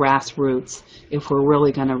 pretty grassroots if we're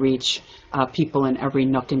really going to reach people in every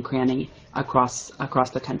nook and cranny across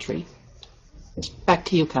the country. Back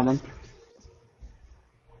to you, Kevin.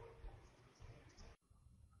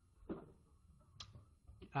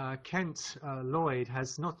 Kent Lloyd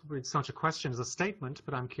has not really so much a question as a statement,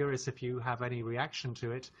 but I'm curious if you have any reaction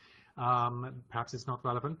to it. Perhaps it's not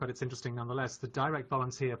relevant, but it's interesting nonetheless. The direct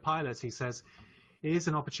volunteer pilot, he says, is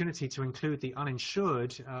an opportunity to include the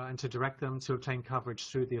uninsured and to direct them to obtain coverage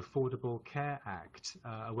through the Affordable Care Act,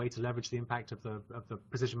 a way to leverage the impact of the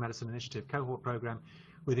Precision Medicine Initiative Cohort Program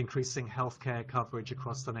with increasing healthcare coverage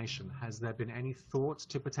across the nation. Has there been any thought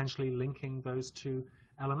to potentially linking those two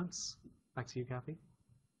elements? Back to you, Kathy.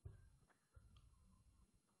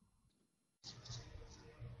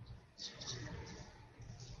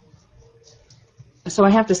 So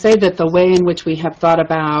I have to say that the way in which we have thought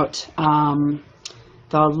about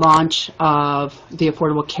the launch of the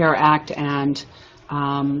Affordable Care Act and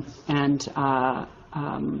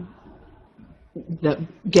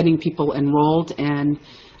getting people enrolled in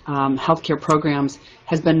healthcare programs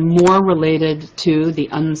has been more related to the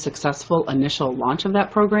unsuccessful initial launch of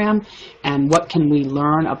that program and what can we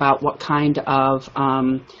learn about what kind of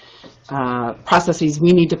processes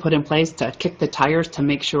we need to put in place to kick the tires to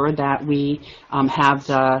make sure that we have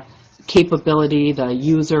the capability, the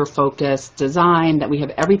user-focused design, that we have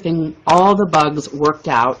everything, all the bugs worked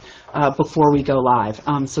out before we go live.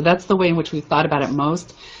 So that's the way in which we've thought about it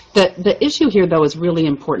most. The issue here, though, is really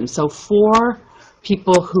important. So for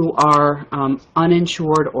people who are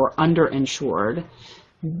uninsured or underinsured,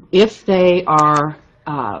 if they are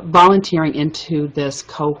volunteering into this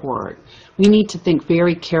cohort, we need to think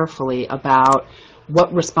very carefully about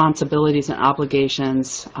what responsibilities and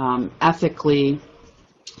obligations ethically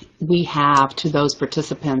we have to those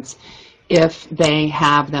participants if they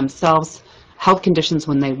have themselves health conditions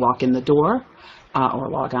when they walk in the door or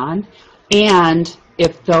log on, and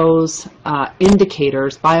if those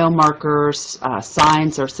indicators, biomarkers,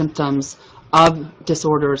 signs or symptoms of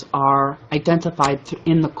disorders are identified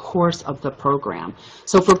in the course of the program.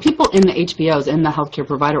 So for people in the HBOs, in the healthcare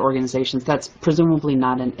provider organizations, that's presumably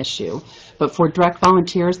not an issue. But for direct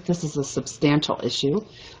volunteers, this is a substantial issue,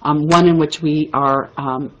 one in which we are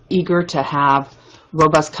eager to have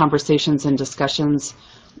robust conversations and discussions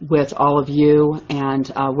with all of you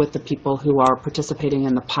and with the people who are participating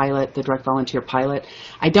in the pilot, the direct volunteer pilot.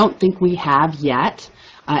 I don't think we have yet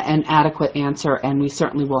an adequate answer, and we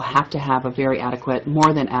certainly will have to have a very adequate,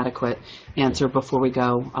 more than adequate answer before we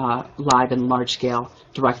go live in large-scale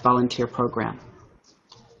direct volunteer program.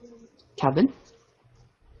 Kevin?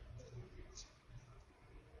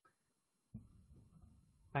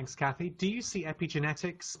 Thanks, Kathy. Do you see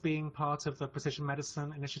epigenetics being part of the Precision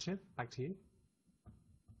Medicine Initiative? Back to you.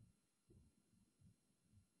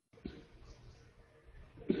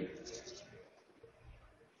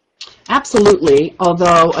 Absolutely,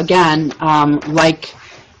 although again, like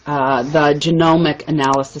the genomic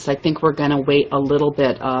analysis, I think we're going to wait a little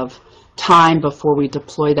bit of time before we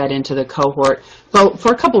deploy that into the cohort, but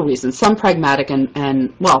for a couple of reasons, some pragmatic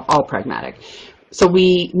and well, all pragmatic. So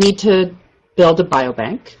we need to build a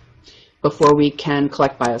biobank before we can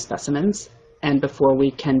collect biospecimens and before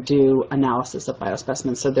we can do analysis of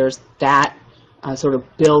biospecimens. So there's that sort of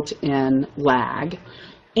built-in lag.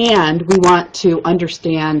 And we want to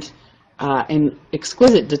understand in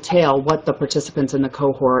exquisite detail what the participants in the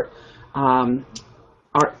cohort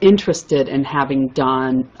are interested in having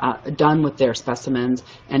done with their specimens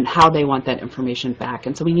and how they want that information back.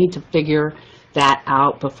 And so we need to figure that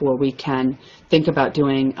out before we can think about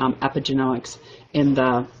doing epigenomics in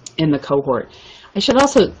the cohort. I should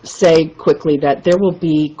also say quickly that there will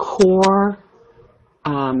be core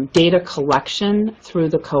data collection through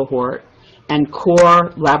the cohort and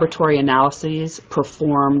core laboratory analyses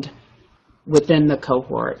performed within the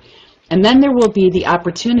cohort. And then there will be the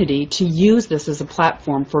opportunity to use this as a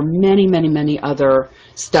platform for many, many, many other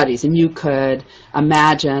studies. And you could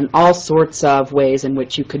imagine all sorts of ways in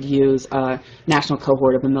which you could use a national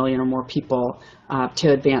cohort of 1 million or more people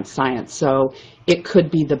to advance science. So it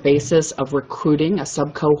could be the basis of recruiting a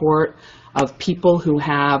sub-cohort of people who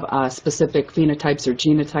have specific phenotypes or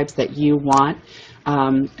genotypes that you want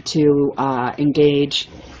to engage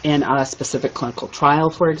in a specific clinical trial,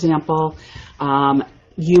 for example.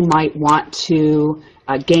 You might want to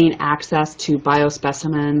gain access to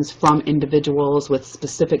biospecimens from individuals with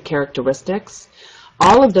specific characteristics.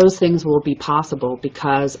 All of those things will be possible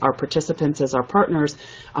because our participants as our partners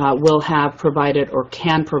will have provided or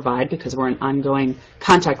can provide, because we're in ongoing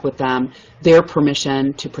contact with them, their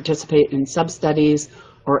permission to participate in sub-studies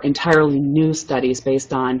or entirely new studies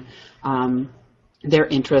based on their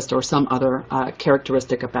interest or some other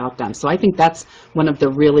characteristic about them. So I think that's one of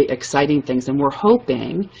the really exciting things, and we're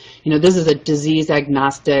hoping, this is a disease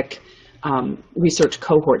agnostic research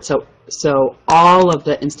cohort, so all of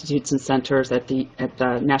the institutes and centers at the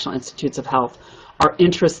National Institutes of Health are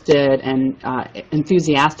interested and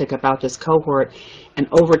enthusiastic about this cohort, and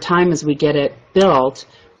over time as we get it built,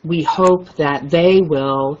 we hope that they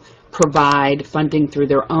will provide funding through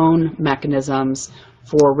their own mechanisms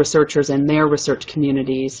for researchers and their research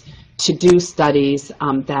communities to do studies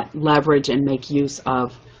that leverage and make use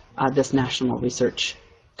of this national research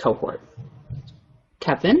cohort.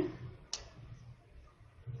 Kevin?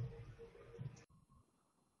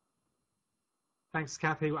 Thanks,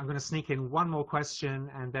 Kathy. I'm going to sneak in one more question,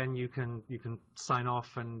 and then you can sign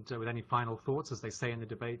off and with any final thoughts, as they say in the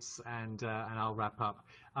debates, and I'll wrap up.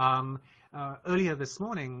 Earlier this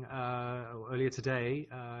morning, earlier today,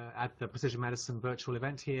 at the Precision Medicine virtual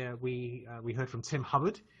event here, we heard from Tim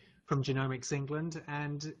Hubbard from Genomics England,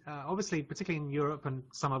 and obviously, particularly in Europe and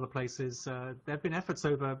some other places, there have been efforts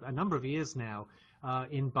over a number of years now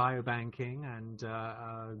in biobanking and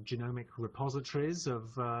genomic repositories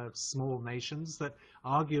of small nations that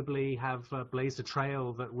arguably have blazed a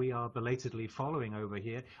trail that we are belatedly following over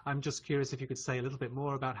here. I'm just curious if you could say a little bit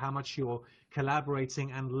more about how much you're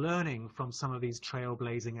collaborating and learning from some of these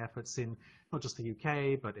trailblazing efforts in not just the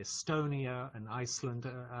UK, but Estonia and Iceland,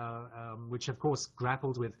 which of course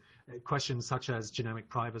grappled with questions such as genomic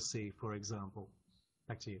privacy, for example.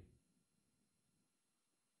 Back to you.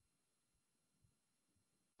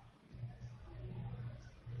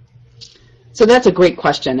 So that's a great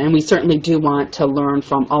question, and we certainly do want to learn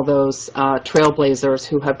from all those trailblazers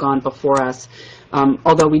who have gone before us.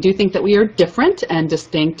 Although we do think that we are different and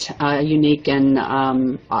distinct, unique, and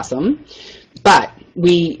awesome. But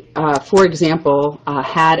we, for example,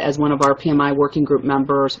 had as one of our PMI working group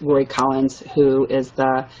members, Roy Collins, who is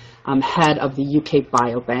the head of the UK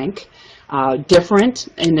Biobank. Different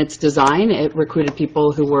in its design. It recruited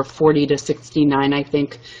people who were 40 to 69, I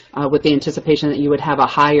think, with the anticipation that you would have a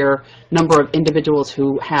higher number of individuals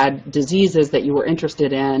who had diseases that you were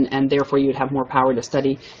interested in, and therefore you'd have more power to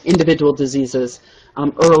study individual diseases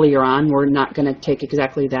earlier on. We're not going to take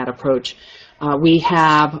exactly that approach. We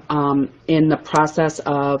have, in the process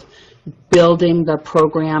of building the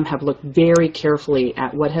program, have looked very carefully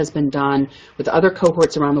at what has been done with other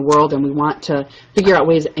cohorts around the world, and we want to figure out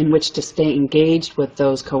ways in which to stay engaged with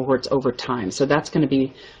those cohorts over time. So that's going to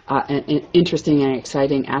be an interesting and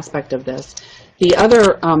exciting aspect of this. The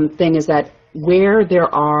other thing is that where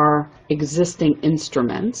there are existing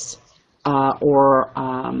instruments or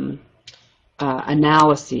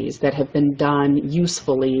analyses that have been done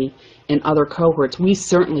usefully in other cohorts, we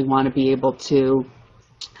certainly want to be able to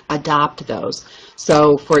adopt those.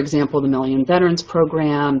 So, for example, the Million Veterans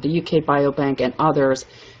Program, the UK Biobank, and others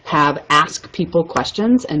have asked people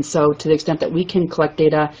questions, and so to the extent that we can collect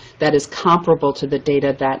data that is comparable to the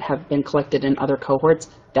data that have been collected in other cohorts,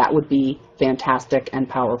 that would be fantastic and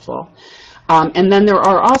powerful. And then there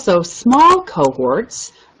are also small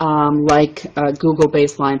cohorts, like Google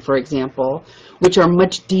Baseline, for example, which are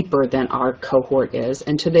much deeper than our cohort is,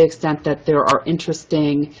 and to the extent that there are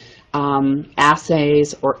interesting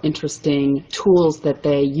assays or interesting tools that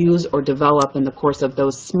they use or develop in the course of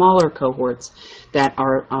those smaller cohorts that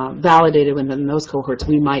are validated within those cohorts,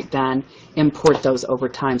 we might then import those over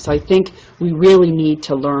time. So I think we really need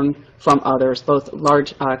to learn from others, both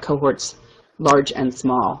large cohorts, large and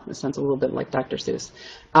small. It sounds a little bit like Dr. Seuss.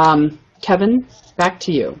 Kevin, back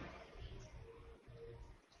to you.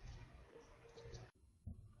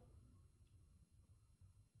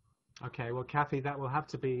 Okay, well, Kathy, that will have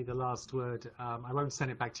to be the last word. I won't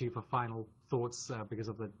send it back to you for final thoughts because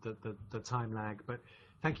of the time lag, but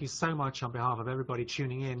thank you so much on behalf of everybody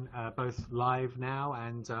tuning in, both live now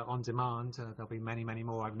and on demand. There'll be many, many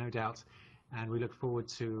more, I've no doubt, and we look forward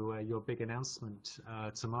to your big announcement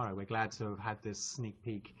tomorrow. We're glad to have had this sneak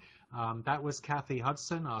peek. That was Kathy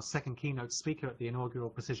Hudson, our second keynote speaker at the inaugural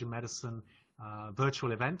Precision Medicine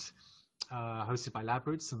virtual event hosted by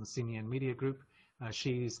LabRoots and the CMEN Media Group.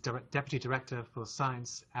 She's Deputy Director for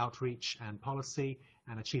Science, Outreach and Policy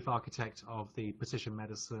and a Chief Architect of the Precision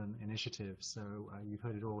Medicine Initiative. So you've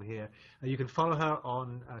heard it all here. You can follow her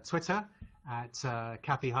on Twitter at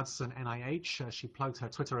Kathy Hudson NIH. She plugged her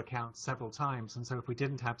Twitter account several times, and so if we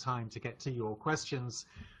didn't have time to get to your questions,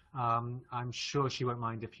 I'm sure she won't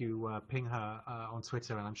mind if you ping her on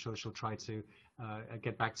Twitter, and I'm sure she'll try to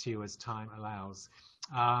get back to you as time allows.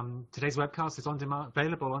 Today's webcast is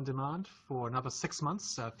available on demand for another 6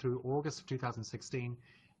 months through August of 2016,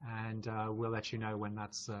 and we'll let you know when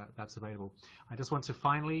that's available. I just want to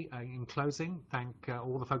finally, in closing, thank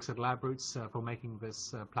all the folks at LabRoots for making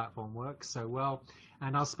this platform work so well,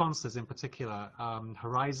 and our sponsors in particular,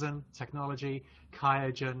 Horizon Technology,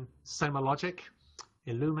 QIAGEN, SomaLogic,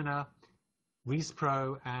 Illumina,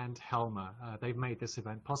 ResePro, and Helmer. They've made this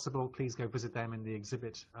event possible. Please go visit them in the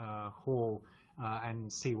exhibit hall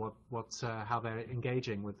and see how they're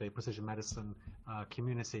engaging with the precision medicine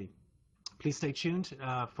community. Please stay tuned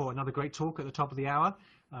for another great talk at the top of the hour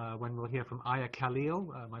when we'll hear from Aya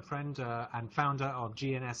Khalil, my friend and founder of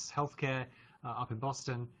GNS Healthcare up in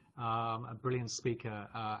Boston, a brilliant speaker,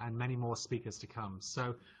 and many more speakers to come.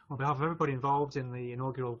 So on behalf of everybody involved in the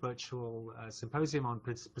inaugural virtual symposium on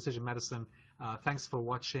precision medicine, thanks for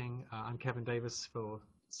watching. I'm Kevin Davis for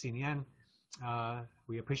CNN.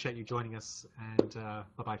 We appreciate you joining us, and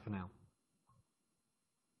bye-bye for now.